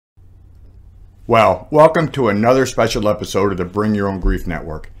Well, welcome to another special episode of the Bring Your Own Grief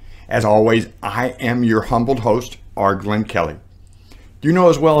Network. As always, I am your humbled host, rglennkelly. You know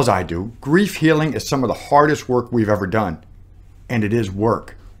as well as I do, grief healing is some of the hardest work we've ever done. And it is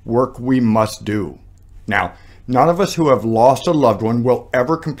work we must do. Now, none of us who have lost a loved one will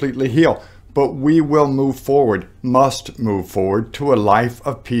ever completely heal, but we will must move forward to a life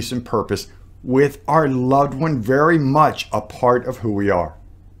of peace and purpose with our loved one very much a part of who we are.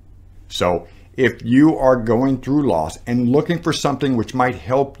 So, if you are going through loss and looking for something which might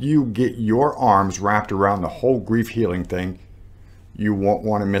help you get your arms wrapped around the whole grief healing thing, you won't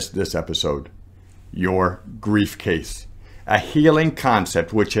want to miss this episode. Your Griefcase, a healing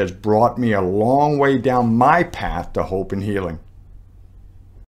concept which has brought me a long way down my path to hope and healing.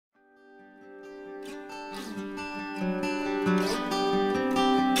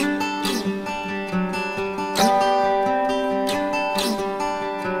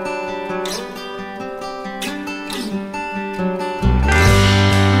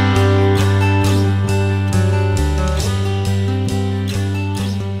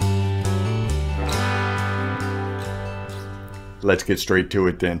 Let's get straight to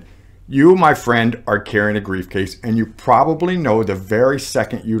it then. You, my friend, are carrying a grief case, and you probably know the very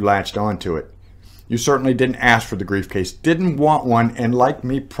second you latched onto it. You certainly didn't ask for the grief case, didn't want one, and like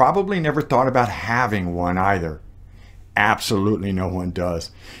me, probably never thought about having one either. Absolutely no one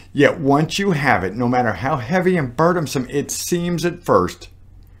does. Yet once you have it, no matter how heavy and burdensome it seems at first,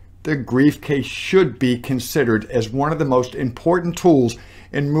 the grief case should be considered as one of the most important tools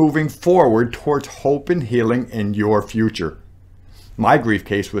in moving forward towards hope and healing in your future. My grief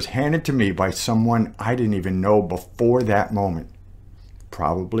case was handed to me by someone I didn't even know before that moment.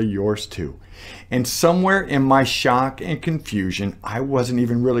 Probably yours too. And somewhere in my shock and confusion, I wasn't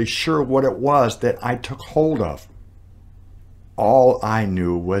even really sure what it was that I took hold of. All I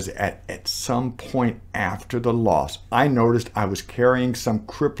knew was at some point after the loss, I noticed I was carrying some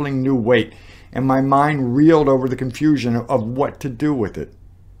crippling new weight, and my mind reeled over the confusion of what to do with it.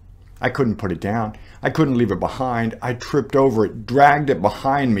 I couldn't put it down. I couldn't leave it behind. I tripped over it, dragged it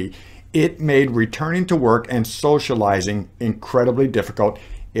behind me. It made returning to work and socializing incredibly difficult,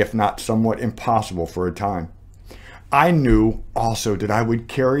 if not somewhat impossible for a time. I knew also that I would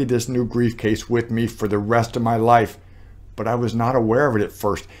carry this new grief case with me for the rest of my life, but I was not aware of it at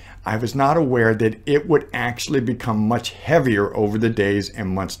first. I was not aware that it would actually become much heavier over the days and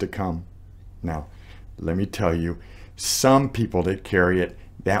months to come. Now, let me tell you, some people that carry it,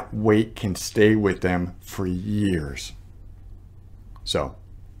 that weight can stay with them for years. So,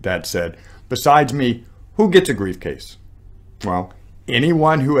 that said, besides me, who gets a grief case? Well,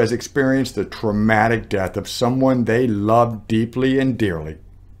 anyone who has experienced the traumatic death of someone they love deeply and dearly.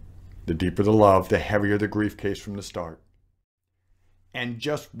 The deeper the love, the heavier the grief case from the start. And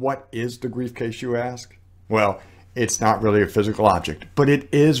just what is the grief case, you ask? Well, it's not really a physical object, but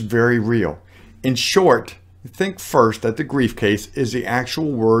it is very real. In short, think first that the grief case is the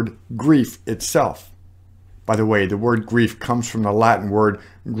actual word grief itself. By the way, the word grief comes from the Latin word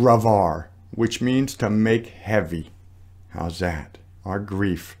gravar, which means to make heavy. How's that? Our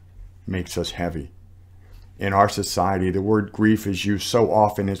grief makes us heavy. In our society, the word grief is used so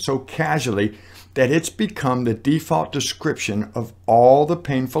often and so casually that it's become the default description of all the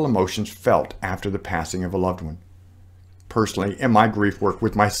painful emotions felt after the passing of a loved one. Personally, in my grief work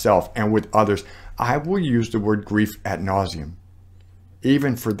with myself and with others, I will use the word grief ad nauseum.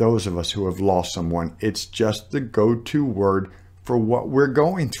 Even for those of us who have lost someone, it's just the go-to word for what we're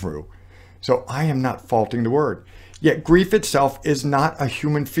going through. So I am not faulting the word. Yet grief itself is not a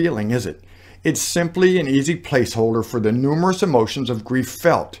human feeling, is it? It's simply an easy placeholder for the numerous emotions of grief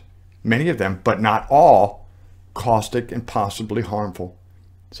felt. Many of them, but not all, caustic and possibly harmful,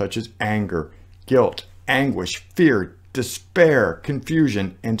 such as anger, guilt, anguish, fear, despair,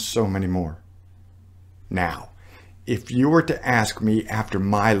 confusion, and so many more. Now, if you were to ask me after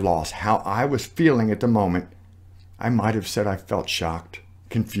my loss how I was feeling at the moment, I might have said I felt shocked,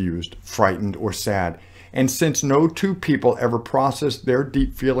 confused, frightened, or sad. And since no two people ever process their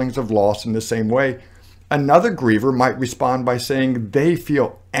deep feelings of loss in the same way, another griever might respond by saying they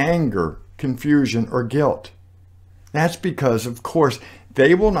feel anger, confusion, or guilt. That's because, of course,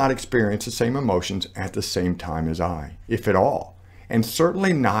 they will not experience the same emotions at the same time as I, if at all, and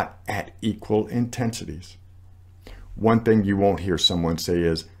certainly not at equal intensities. One thing you won't hear someone say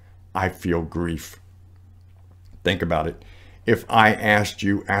is, I feel grief. Think about it. If I asked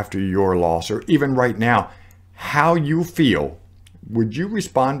you after your loss, or even right now, how you feel, would you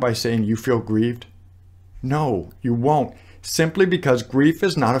respond by saying you feel grieved? No, you won't, simply because grief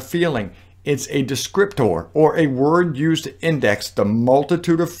is not a feeling. It's a descriptor, or a word used to index the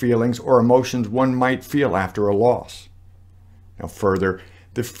multitude of feelings or emotions one might feel after a loss. Now further,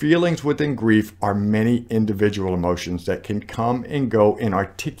 the feelings within grief are many individual emotions that can come and go in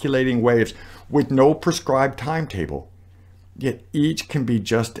articulating waves with no prescribed timetable. Yet each can be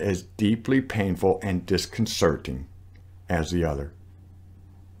just as deeply painful and disconcerting as the other.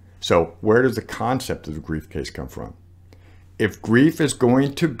 So where does the concept of the grief case come from? If grief is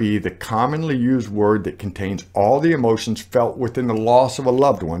going to be the commonly used word that contains all the emotions felt within the loss of a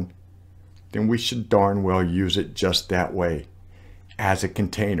loved one, then we should darn well use it just that way, as a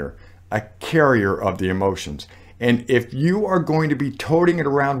container, a carrier of the emotions. And if you are going to be toting it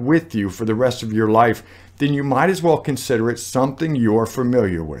around with you for the rest of your life, then you might as well consider it something you're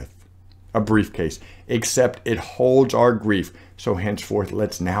familiar with. A briefcase, except it holds our grief. So henceforth,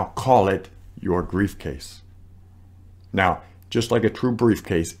 let's now call it your grief case. Now, just like a true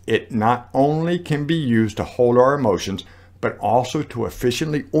briefcase, it not only can be used to hold our emotions, but also to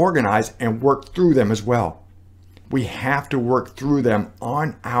efficiently organize and work through them as well. We have to work through them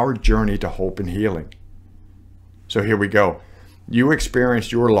on our journey to hope and healing. So here we go. You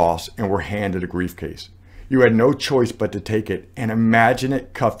experienced your loss and were handed a grief case. You had no choice but to take it, and imagine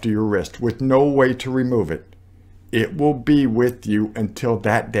it cuffed to your wrist with no way to remove it. It will be with you until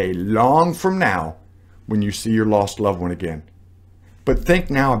that day, long from now, when you see your lost loved one again. But think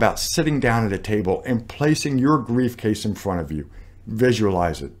now about sitting down at a table and placing your grief case in front of you.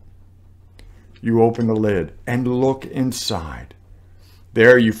 Visualize it. You open the lid and look inside.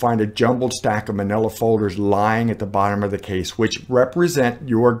 There you find a jumbled stack of manila folders lying at the bottom of the case, which represent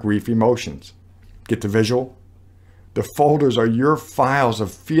your grief emotions. Get the visual? The folders are your files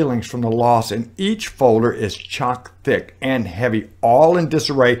of feelings from the loss, and each folder is chock thick and heavy, all in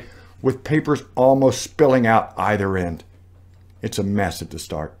disarray, with papers almost spilling out either end. It's a mess at the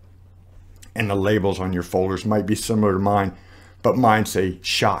start. And the labels on your folders might be similar to mine, but mine say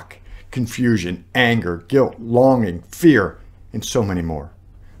shock, confusion, anger, guilt, longing, fear, and so many more.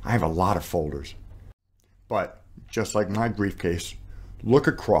 I have a lot of folders. But just like my grief case, look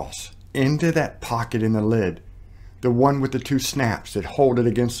across into that pocket in the lid, the one with the two snaps that hold it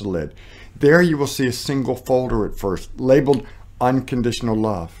against the lid. There you will see a single folder at first, labeled Unconditional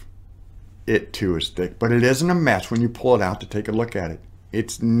Love. It too is thick, but it isn't a mess when you pull it out to take a look at it.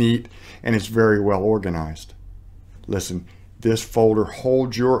 It's neat and it's very well organized. Listen, this folder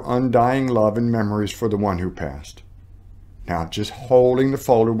holds your undying love and memories for the one who passed. Now, just holding the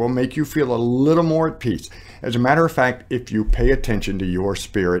folder will make you feel a little more at peace. As a matter of fact, if you pay attention to your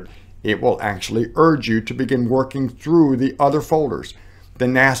spirit, it will actually urge you to begin working through the other folders, the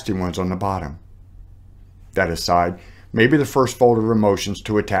nasty ones on the bottom. That aside, maybe the first folder of emotions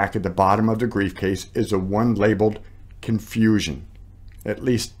to attack at the bottom of the grief case is the one labeled confusion. At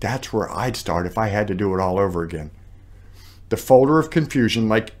least that's where I'd start if I had to do it all over again. The folder of confusion,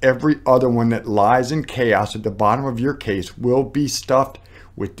 like every other one that lies in chaos at the bottom of your case, will be stuffed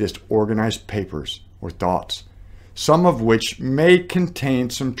with disorganized papers or thoughts, some of which may contain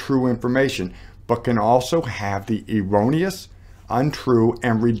some true information, but can also have the erroneous, untrue,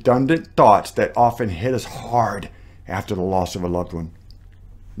 and redundant thoughts that often hit us hard after the loss of a loved one.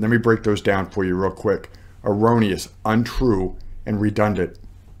 Let me break those down for you real quick. Erroneous, untrue, and redundant.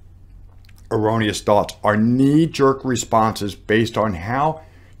 Erroneous thoughts are knee-jerk responses based on how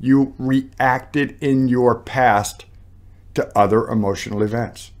you reacted in your past to other emotional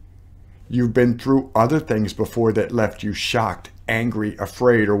events. You've been through other things before that left you shocked, angry,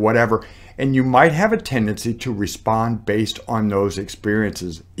 afraid, or whatever, and you might have a tendency to respond based on those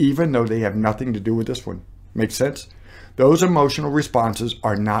experiences, even though they have nothing to do with this one. Make sense? Those emotional responses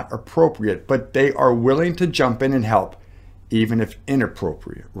are not appropriate, but they are willing to jump in and help, even if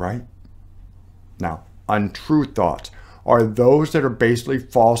inappropriate, right? Now, untrue thoughts are those that are basically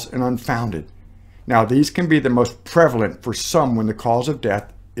false and unfounded. Now, these can be the most prevalent for some when the cause of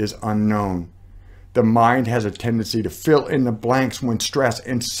death is unknown. The mind has a tendency to fill in the blanks when stressed,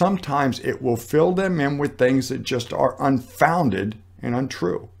 and sometimes it will fill them in with things that just are unfounded and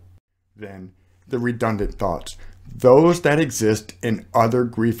untrue. Then, the redundant thoughts, those that exist in other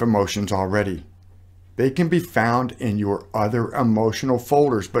grief emotions already. They can be found in your other emotional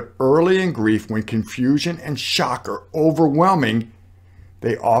folders, but early in grief, when confusion and shock are overwhelming,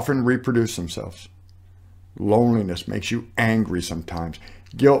 they often reproduce themselves. Loneliness makes you angry sometimes.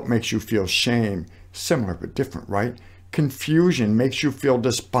 Guilt makes you feel shame. Similar but different, right? Confusion makes you feel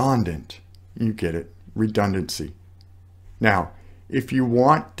despondent. You get it. Redundancy. Now, if you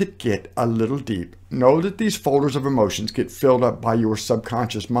want to get a little deep, know that these folders of emotions get filled up by your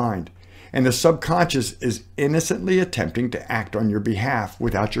subconscious mind. And the subconscious is innocently attempting to act on your behalf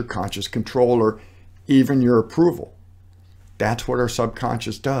without your conscious control or even your approval. That's what our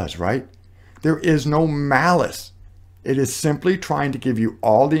subconscious does, right? There is no malice. It is simply trying to give you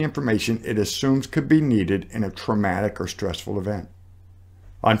all the information it assumes could be needed in a traumatic or stressful event.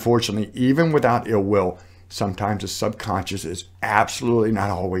 Unfortunately, even without ill will, sometimes the subconscious is absolutely not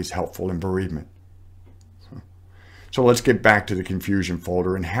always helpful in bereavement. So let's get back to the confusion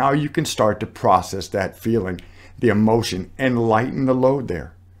folder and how you can start to process that feeling, the emotion, and lighten the load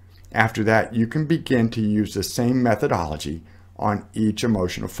there. After that, you can begin to use the same methodology on each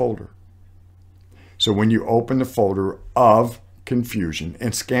emotional folder. So when you open the folder of confusion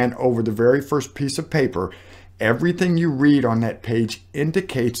and scan over the very first piece of paper, everything you read on that page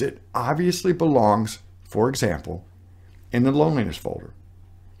indicates it obviously belongs, for example, in the loneliness folder.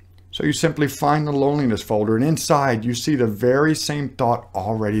 So you simply find the loneliness folder, and inside you see the very same thought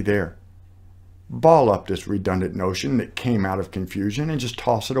already there. Ball up this redundant notion that came out of confusion and just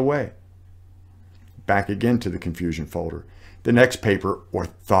toss it away. Back again to the confusion folder. The next paper, or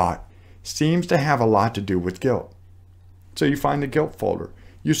thought, seems to have a lot to do with guilt. So you find the guilt folder.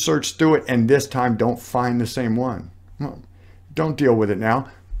 You search through it, and this time don't find the same one. Well, don't deal with it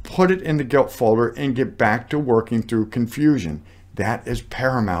now. Put it in the guilt folder and get back to working through confusion. That is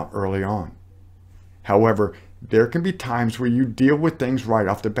paramount early on. However, there can be times where you deal with things right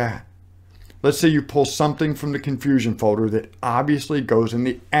off the bat. Let's say you pull something from the confusion folder that obviously goes in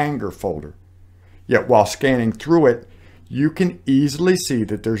the anger folder. Yet while scanning through it, you can easily see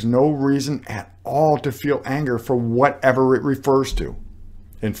that there's no reason at all to feel anger for whatever it refers to.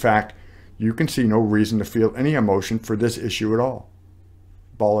 In fact, you can see no reason to feel any emotion for this issue at all.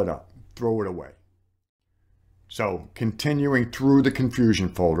 Ball it up, throw it away. So, continuing through the confusion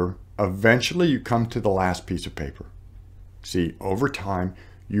folder, eventually you come to the last piece of paper. See, over time,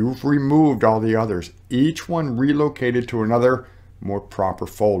 you've removed all the others, each one relocated to another, more proper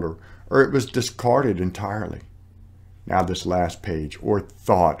folder, or it was discarded entirely. Now this last page, or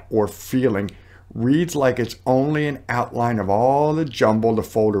thought, or feeling, reads like it's only an outline of all the jumble the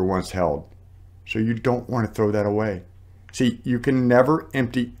folder once held. So you don't want to throw that away. See, you can never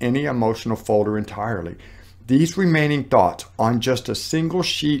empty any emotional folder entirely. These remaining thoughts, on just a single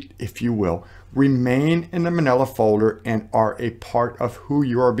sheet, if you will, remain in the manila folder and are a part of who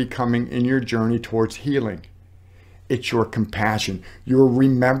you are becoming in your journey towards healing. It's your compassion, your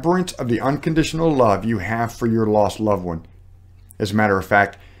remembrance of the unconditional love you have for your lost loved one. As a matter of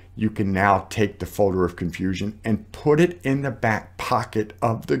fact, you can now take the folder of confusion and put it in the back pocket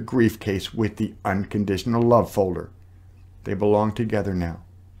of the Griefcase with the unconditional love folder. They belong together now.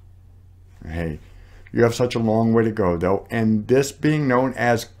 Hey, you have such a long way to go, though, and this being known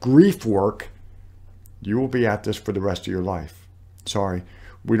as grief work, you will be at this for the rest of your life. Sorry,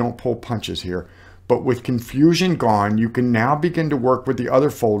 we don't pull punches here. But with confusion gone, you can now begin to work with the other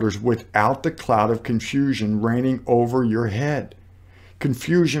folders without the cloud of confusion reigning over your head.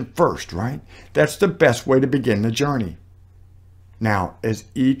 Confusion first, right? That's the best way to begin the journey. Now, as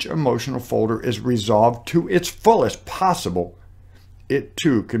each emotional folder is resolved to its fullest possible, it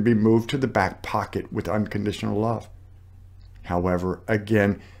too can be moved to the back pocket with unconditional love. However,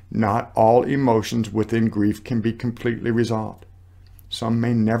 again, not all emotions within grief can be completely resolved. Some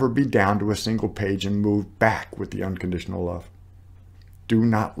may never be down to a single page and moved back with the unconditional love. Do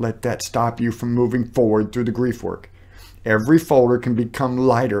not let that stop you from moving forward through the grief work. Every folder can become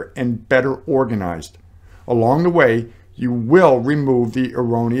lighter and better organized. Along the way, you will remove the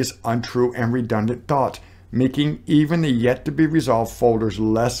erroneous, untrue, and redundant thoughts, making even the yet-to-be-resolved folders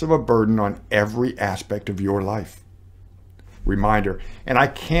less of a burden on every aspect of your life. Reminder, and I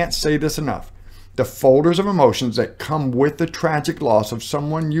can't say this enough, the folders of emotions that come with the tragic loss of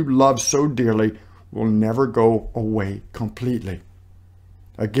someone you love so dearly will never go away completely.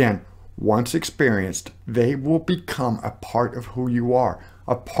 Again, once experienced, they will become a part of who you are,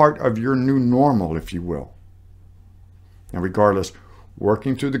 a part of your new normal, if you will. Now, regardless,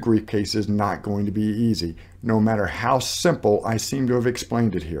 working through the Griefcase is not going to be easy, no matter how simple I seem to have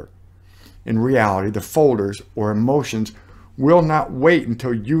explained it here. In reality, the folders, or emotions, will not wait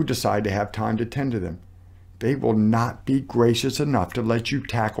until you decide to have time to tend to them. They will not be gracious enough to let you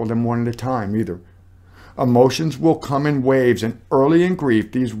tackle them one at a time either. Emotions will come in waves, and early in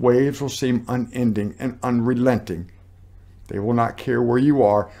grief, these waves will seem unending and unrelenting. They will not care where you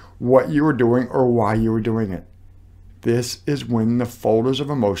are, what you are doing, or why you are doing it. This is when the folders of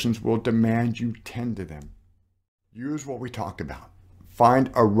emotions will demand you tend to them. Use what we talked about. Find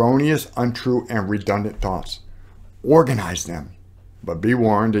erroneous, untrue, and redundant thoughts. Organize them. But be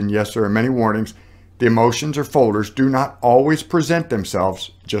warned, and yes, there are many warnings, The emotions or folders do not always present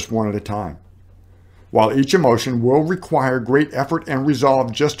themselves just one at a time. While each emotion will require great effort and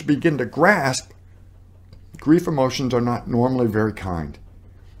resolve just to begin to grasp, grief emotions are not normally very kind.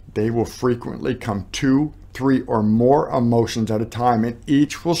 They will frequently come 2, 3, or more emotions at a time, and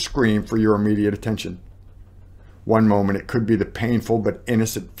each will scream for your immediate attention. One moment it could be the painful but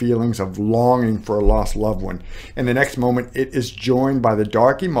innocent feelings of longing for a lost loved one, and the next moment it is joined by the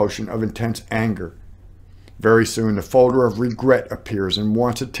dark emotion of intense anger. Very soon the folder of regret appears and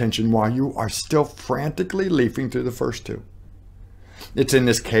wants attention while you are still frantically leafing through the first 2. It's in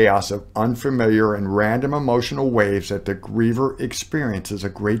this chaos of unfamiliar and random emotional waves that the griever experiences a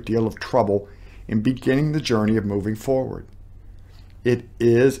great deal of trouble in beginning the journey of moving forward. It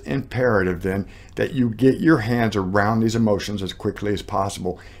is imperative then that you get your hands around these emotions as quickly as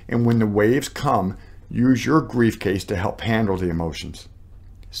possible, and when the waves come, use your grief case to help handle the emotions.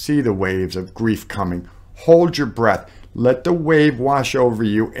 See the waves of grief coming. Hold your breath, let the wave wash over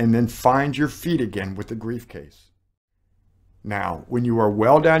you, and then find your feet again with the grief case. Now, when you are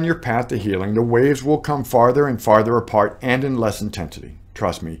well down your path to healing, the waves will come farther and farther apart and in less intensity.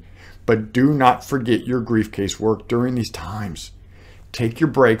 Trust me. But do not forget your grief case work during these times. Take your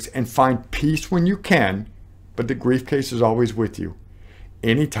breaks and find peace when you can, but the grief case is always with you.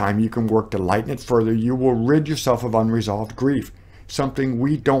 Anytime you can work to lighten it further, you will rid yourself of unresolved grief, something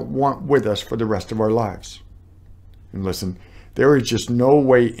we don't want with us for the rest of our lives. And listen, there is just no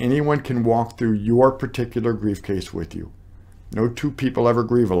way anyone can walk through your particular grief case with you. No 2 people ever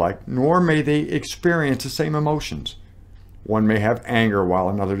grieve alike, nor may they experience the same emotions. One may have anger while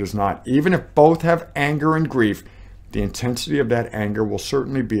another does not. Even if both have anger and grief, the intensity of that anger will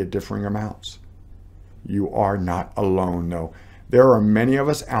certainly be at differing amounts. You are not alone, though. There are many of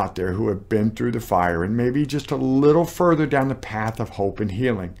us out there who have been through the fire and maybe just a little further down the path of hope and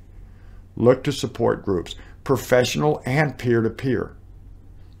healing. Look to support groups, professional and peer-to-peer.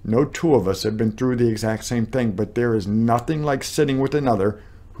 No 2 of us have been through the exact same thing, but there is nothing like sitting with another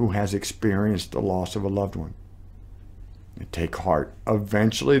who has experienced the loss of a loved one. And take heart.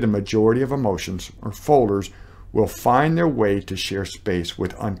 Eventually, the majority of emotions, or folders, will find their way to share space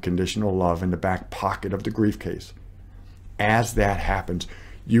with unconditional love in the back pocket of the grief case. As that happens,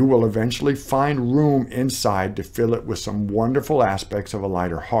 you will eventually find room inside to fill it with some wonderful aspects of a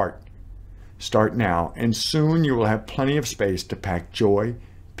lighter heart. Start now, and soon you will have plenty of space to pack joy,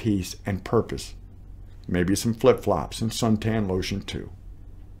 peace, and purpose. Maybe some flip-flops and suntan lotion too.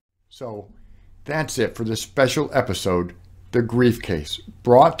 So, that's it for this special episode, The Grief Case,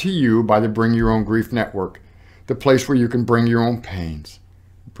 brought to you by the Bring Your Own Grief Network, the place where you can bring your own pains,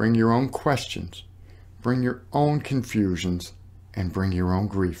 bring your own questions, bring your own confusions, and bring your own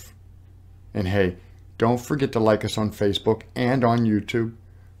grief. And hey, don't forget to like us on Facebook and on YouTube,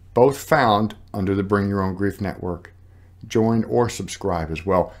 both found under the Bring Your Own Grief Network. Join or subscribe as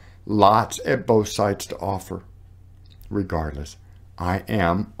well. Lots at both sites to offer. Regardless, I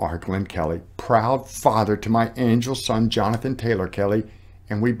am rglennkelly, proud father to my angel son Jonathan Taylor Kelly,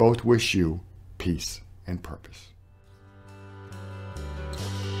 and we both wish you peace and purpose.